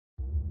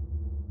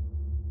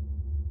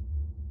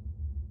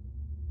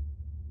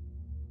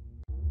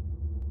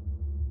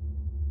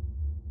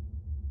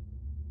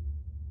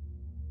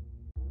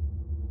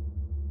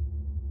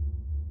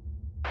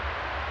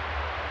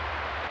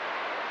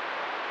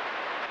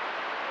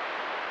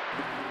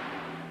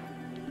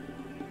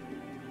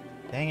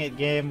Dang it,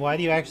 game. Why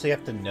do you actually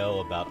have to know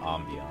about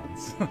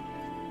ambience?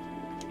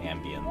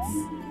 Ambience.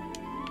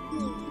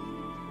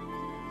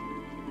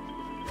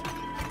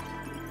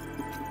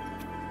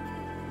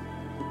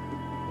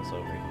 What's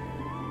over here?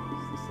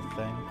 Is this a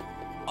thing?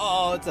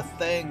 Oh, it's a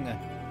thing!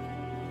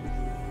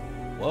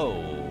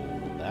 Whoa,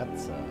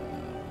 that's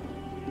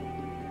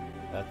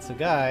a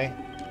guy.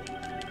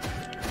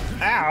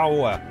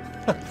 Ow!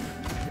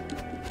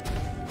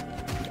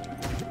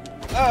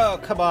 Oh,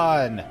 come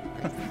on!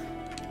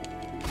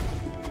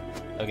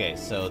 Okay,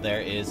 so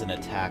there is an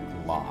attack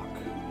lock,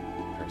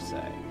 per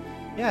se.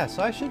 Yeah,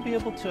 so I should be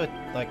able to,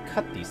 like,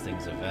 cut these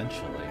things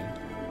eventually.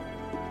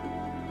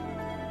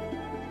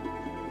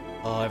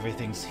 Oh,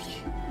 everything's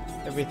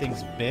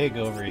big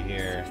over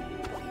here.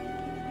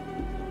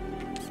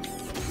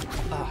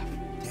 Ah,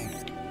 dang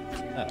it.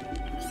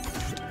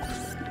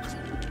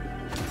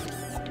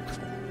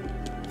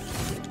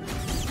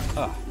 Oh.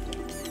 Ah.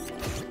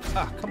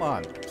 Ah, come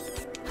on.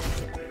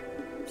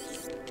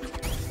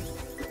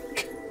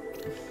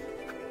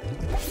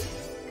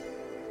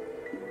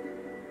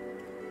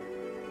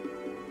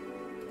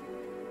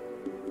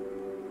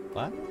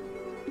 What?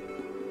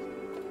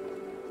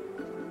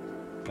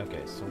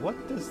 Okay, so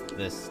what does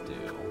this do?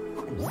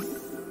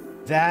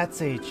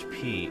 That's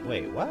HP.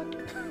 Wait, what?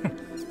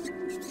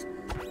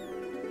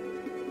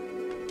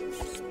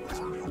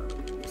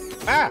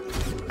 Ah!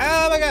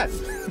 Oh my god!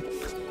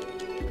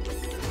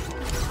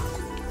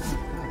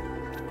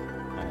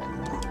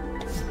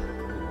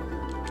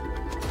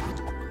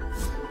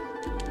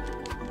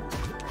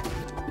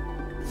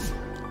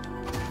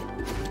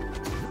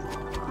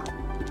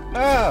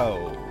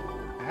 Oh!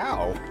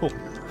 Ow!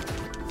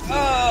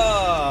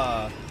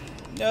 Ah!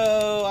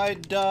 No, I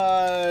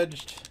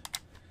dodged.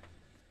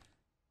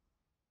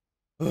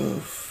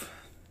 Oof.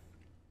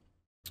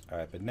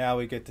 Alright, but now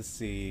we get to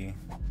see...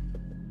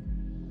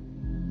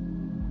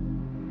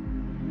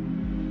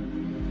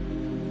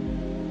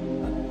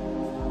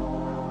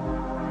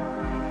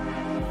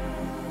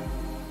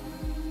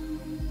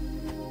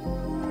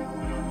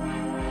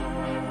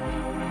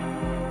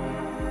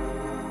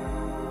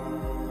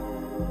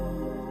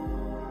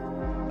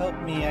 Help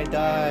me, I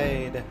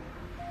died.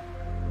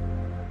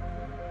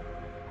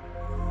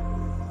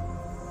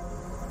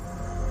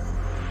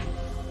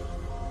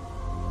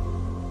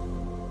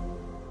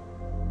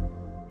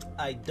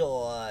 I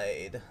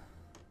died.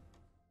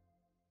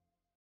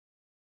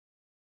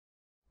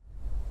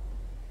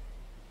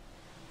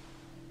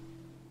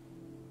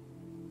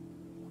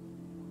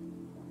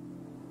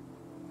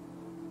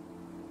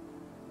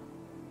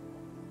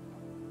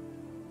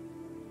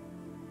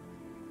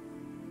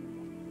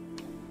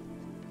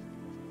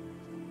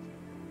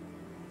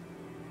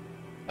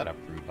 Shut up,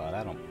 Brewbot.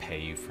 I don't pay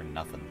you for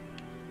nothing.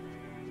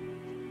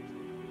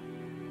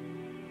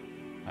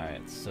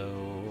 Alright,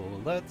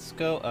 so let's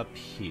go up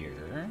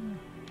here.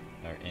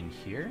 Or in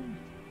here?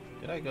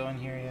 Did I go in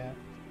here yet?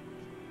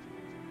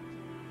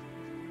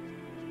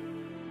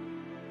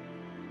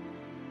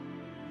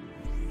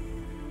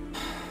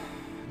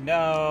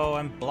 No,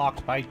 I'm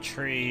blocked by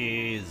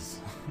trees.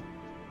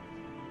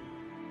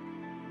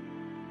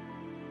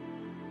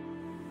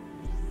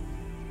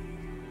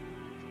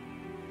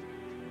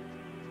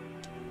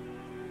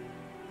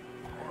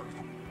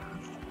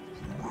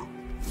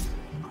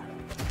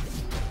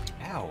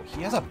 Ow,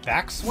 he has a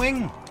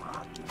backswing?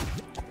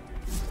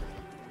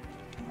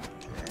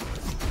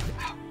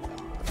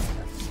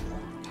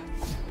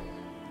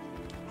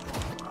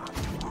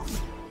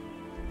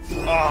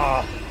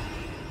 Ah!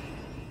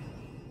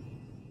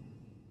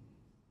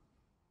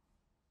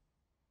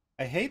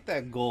 I hate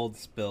that gold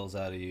spills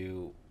out of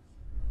you.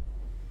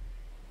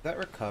 Is that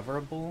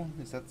recoverable?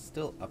 Is that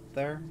still up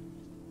there?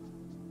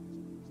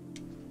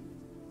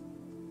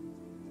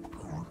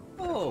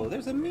 Oh,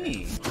 there's a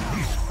me.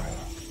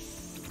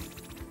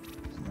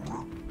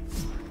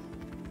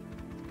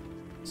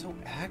 So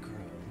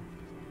aggro.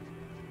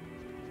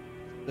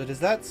 So does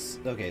that...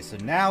 Okay, so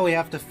now we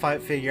have to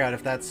figure out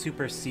if that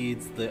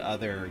supersedes the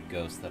other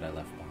ghost that I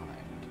left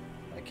behind.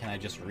 Like, can I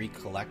just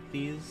recollect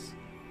these?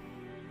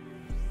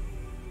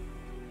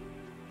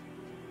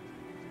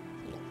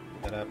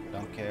 Shut up,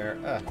 don't care.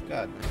 Oh,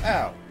 God.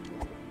 Ow!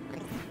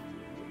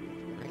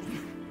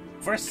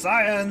 For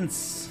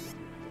science!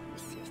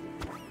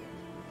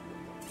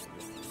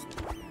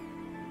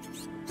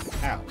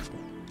 Ow.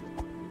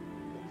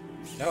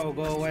 No,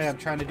 go away, I'm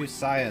trying to do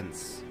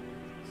science.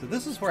 So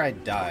this is where I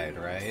died,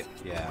 right?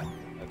 Yeah.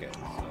 Okay,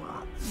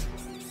 so...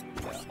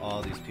 Yeah,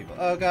 all these people...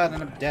 Oh god,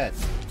 and I'm dead.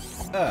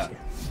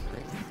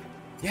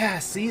 Yeah,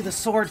 see? The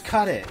sword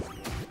cut it!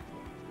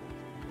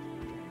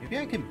 Maybe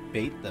I can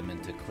bait them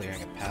into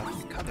clearing a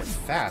path. God, they're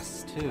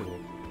fast,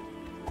 too.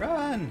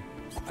 Run!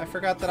 I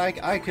forgot that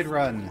I could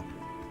run.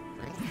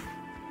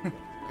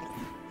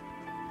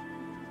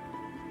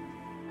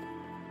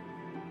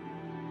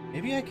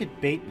 Maybe I could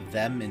bait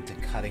them into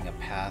cutting a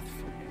path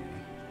for me.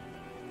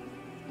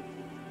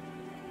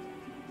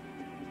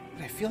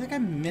 But I feel like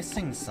I'm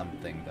missing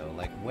something, though.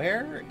 Like,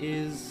 where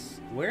is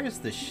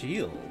the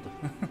shield?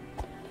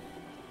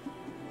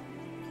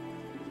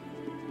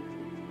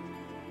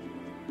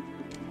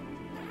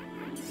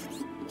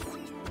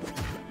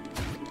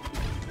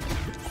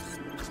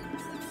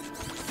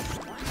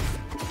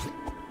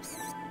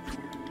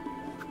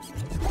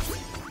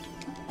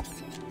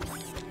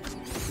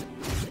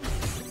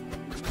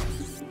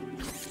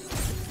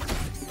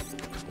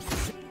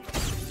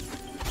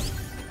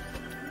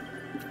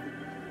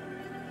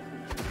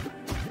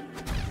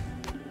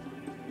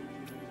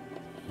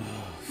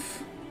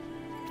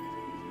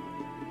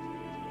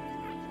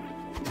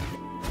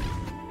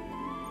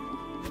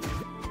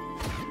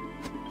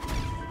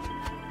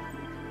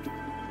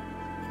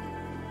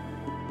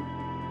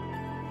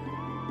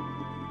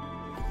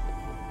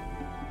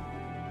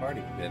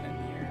 already been in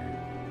here.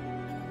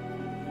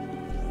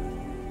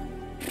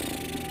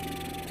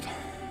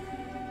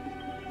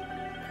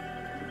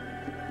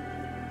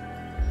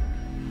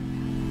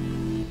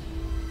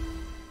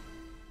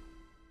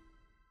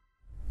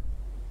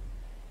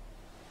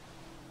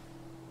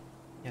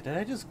 Yeah, did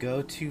I just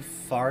go too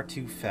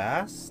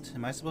fast?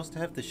 Am I supposed to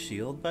have the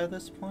shield by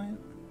this point?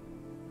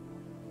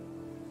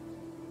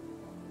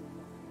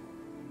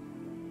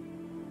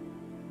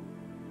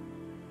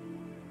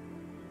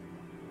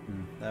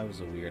 That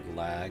was a weird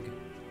lag.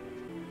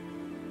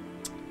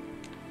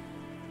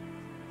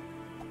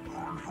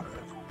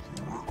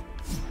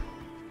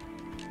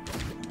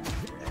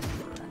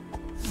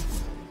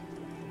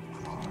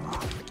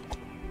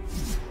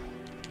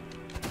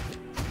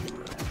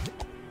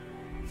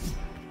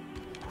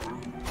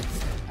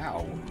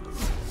 Ow.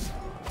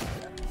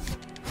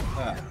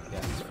 Ah,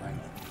 yes, fine.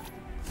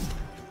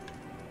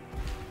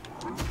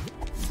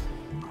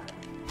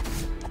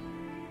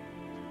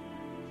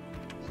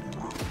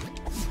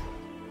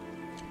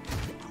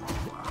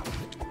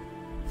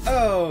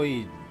 Oh,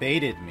 he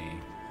baited me.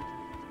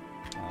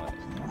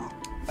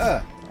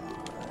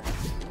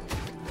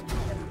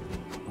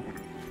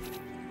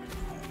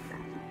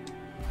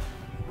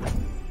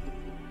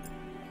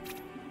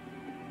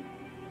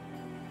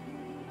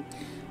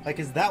 Like,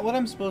 is that what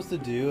I'm supposed to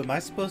do? Am I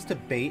supposed to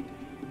bait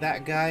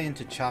that guy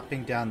into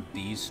chopping down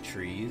these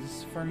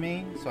trees for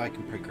me so I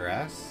can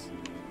progress?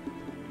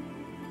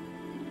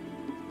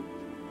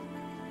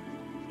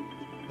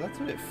 That's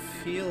what it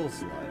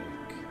feels like.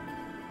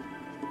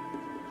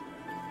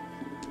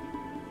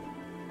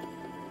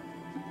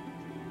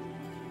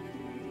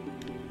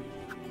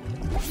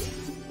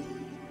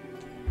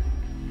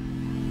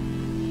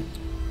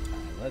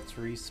 Let's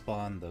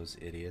respawn those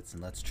idiots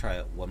and let's try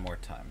it one more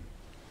time.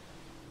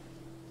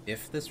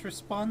 If this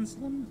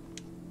respawns them?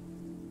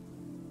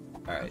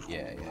 Alright,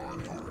 yeah.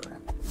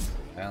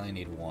 I only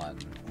need one.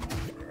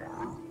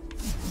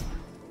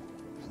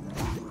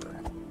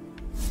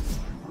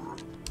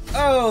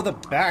 Oh, the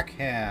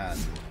backhand!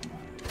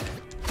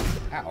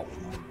 Ow.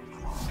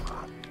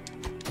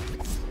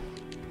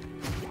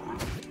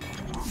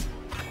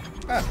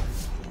 Ah.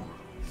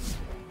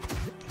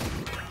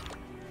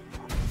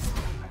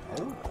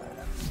 Oh.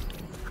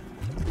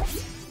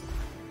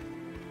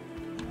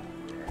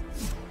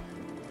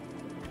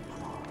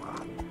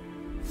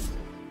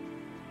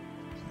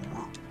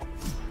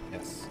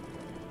 Yes.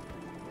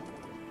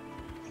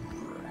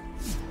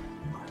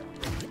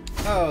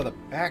 Oh, the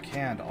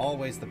backhand.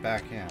 Always the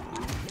backhand.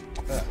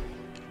 Ugh.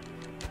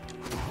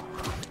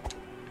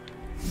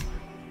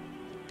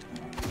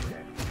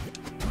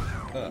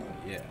 Oh,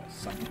 yeah,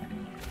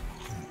 something.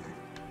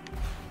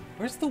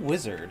 Where's the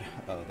wizard?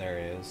 Oh, there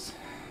he is.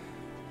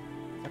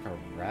 Like a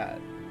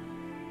rat.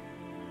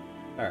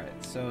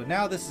 Alright, so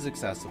now this is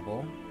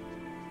accessible.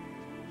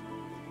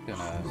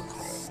 Gonna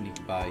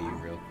sneak by you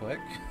real quick.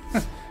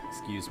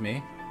 Excuse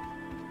me.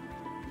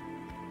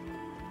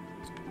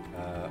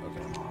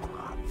 Okay.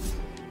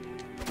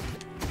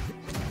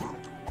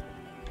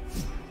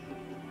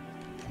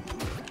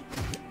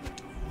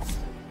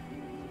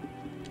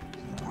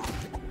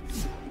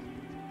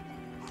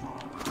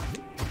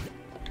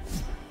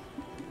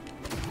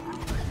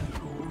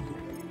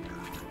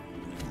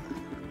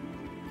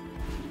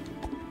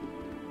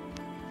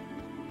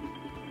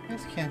 You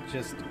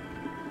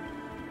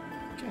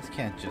guys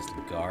can't just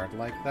guard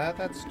like that.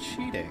 That's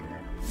cheating.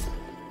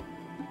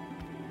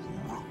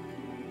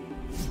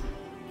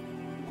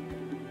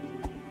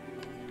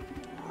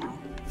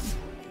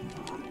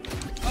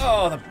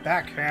 Oh, the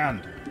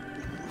backhand.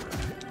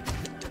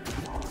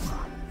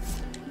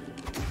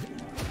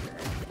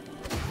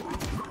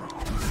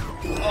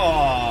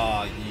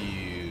 Oh,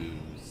 you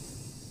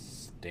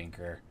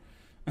stinker.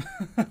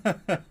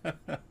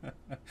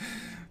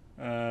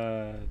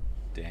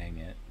 Dang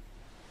it.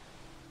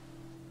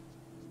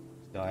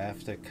 Do I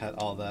have to cut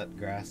all that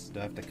grass?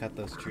 Do I have to cut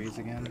those trees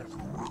again?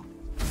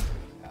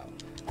 Ow.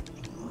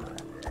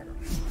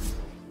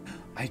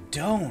 I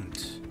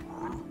don't!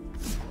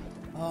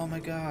 Oh my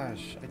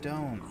gosh, I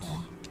don't.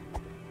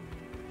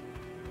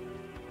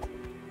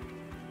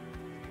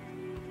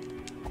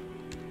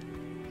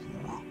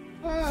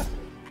 Ah!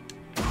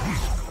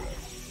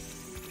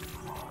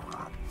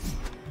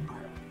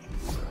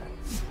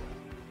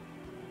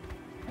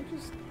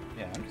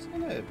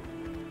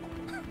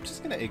 I'm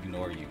just gonna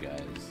ignore you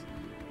guys.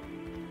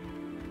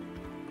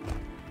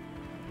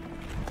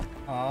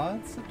 Aw,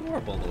 it's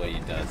adorable the way he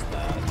does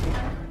that.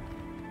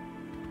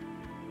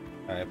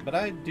 Alright, but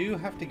I do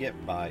have to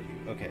get by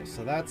you. Okay,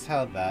 so that's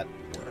how that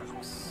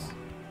works.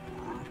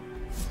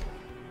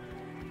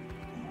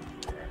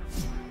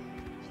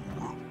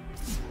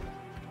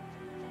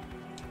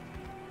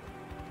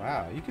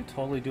 Wow, you could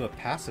totally do a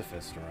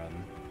pacifist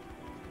run.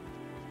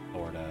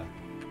 Sorta.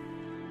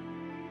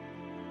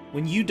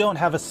 When you don't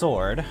have a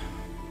sword,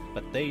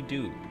 but they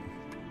do.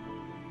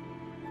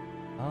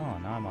 Oh,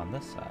 now I'm on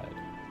this side.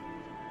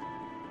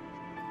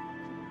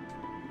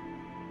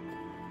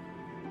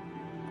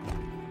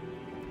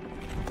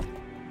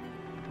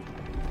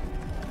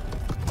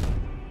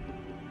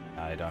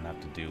 I don't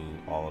do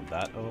all of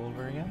that all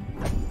over again.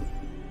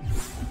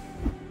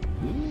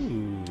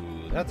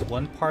 Ooh, that's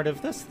one part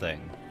of this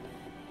thing.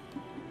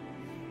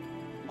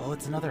 Oh,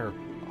 it's another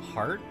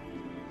heart?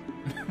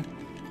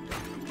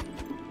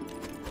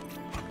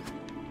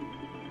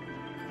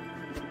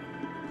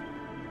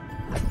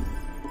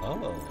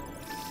 Oh,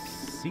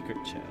 secret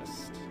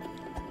chest.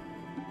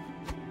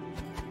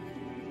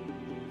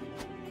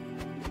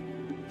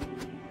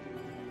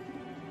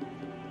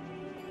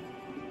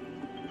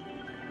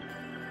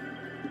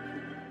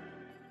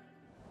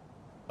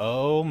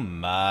 Oh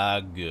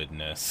my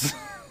goodness.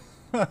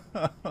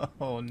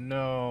 Oh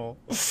no.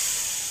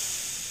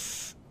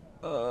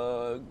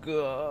 Oh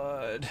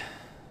god.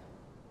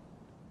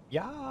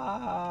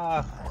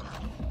 Yeah.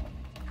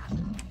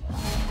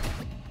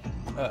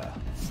 Okay,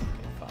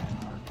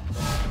 fine.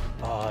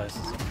 Oh, this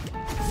is...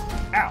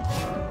 Ow!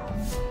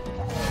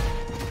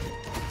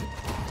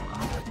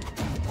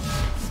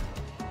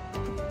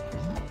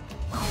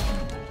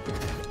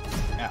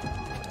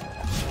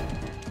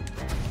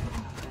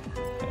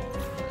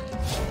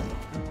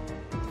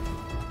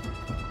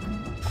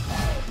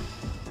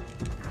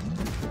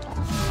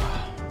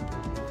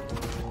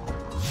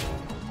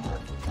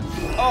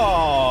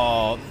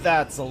 Oh,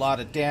 that's a lot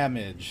of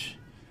damage.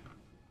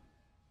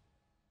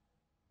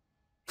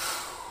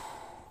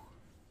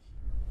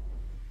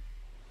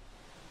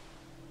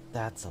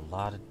 That's a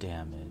lot of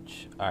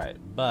damage. Alright,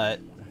 but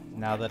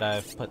now that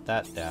I've put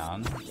that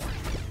down,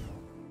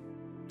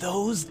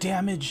 those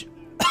damage...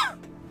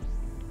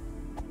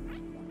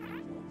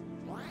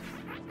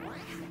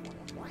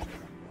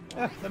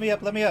 let me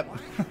up, let me up.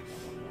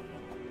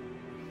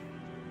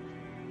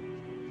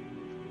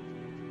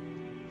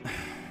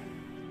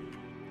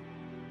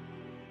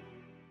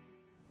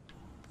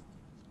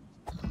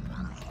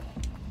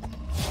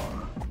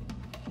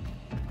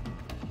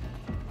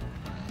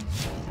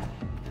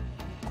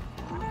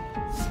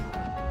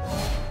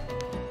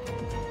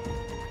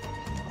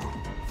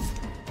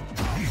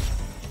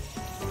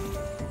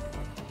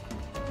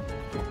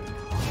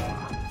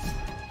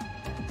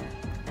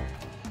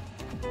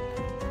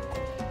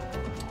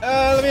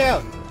 Let me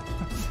out!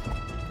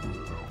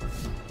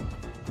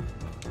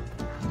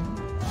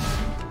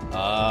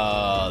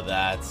 Oh,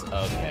 that's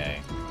okay.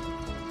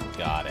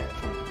 Got it.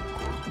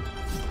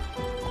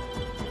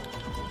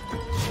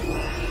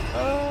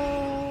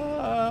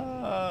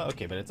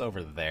 Okay, but it's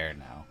over there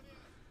now.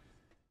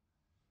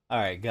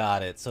 Alright,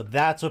 got it. So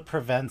that's what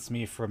prevents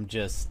me from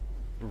just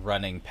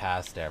running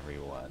past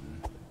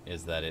everyone,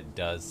 is that it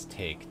does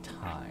take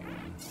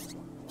time.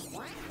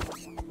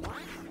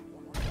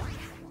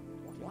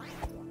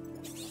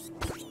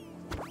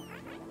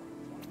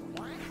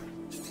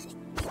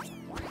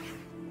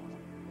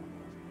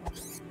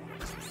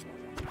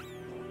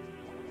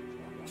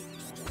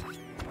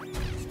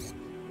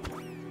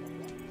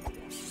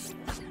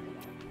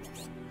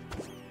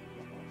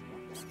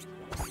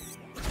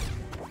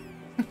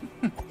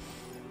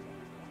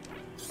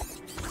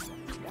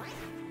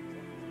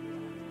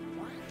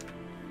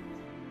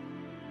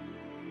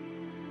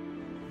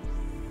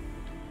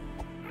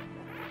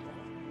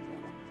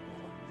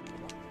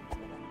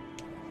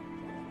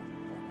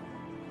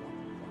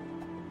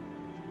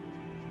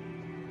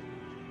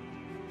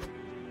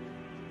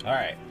 All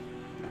right.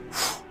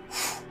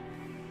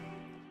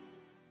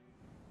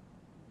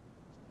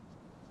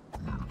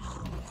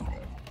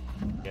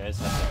 You guys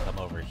have to come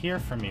over here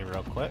for me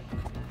real quick.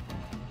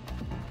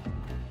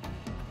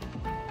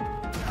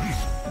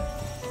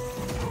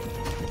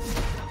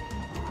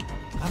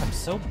 God, I'm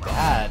so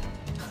bad.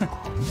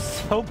 I'm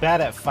so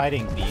bad at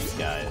fighting these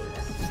guys.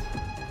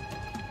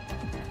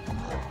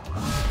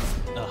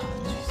 Ugh,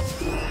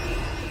 jeez.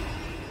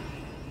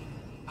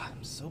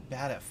 I'm so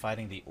bad at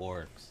fighting the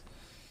orcs.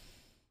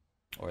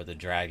 Or the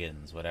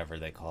dragons, whatever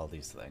they call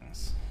these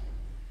things.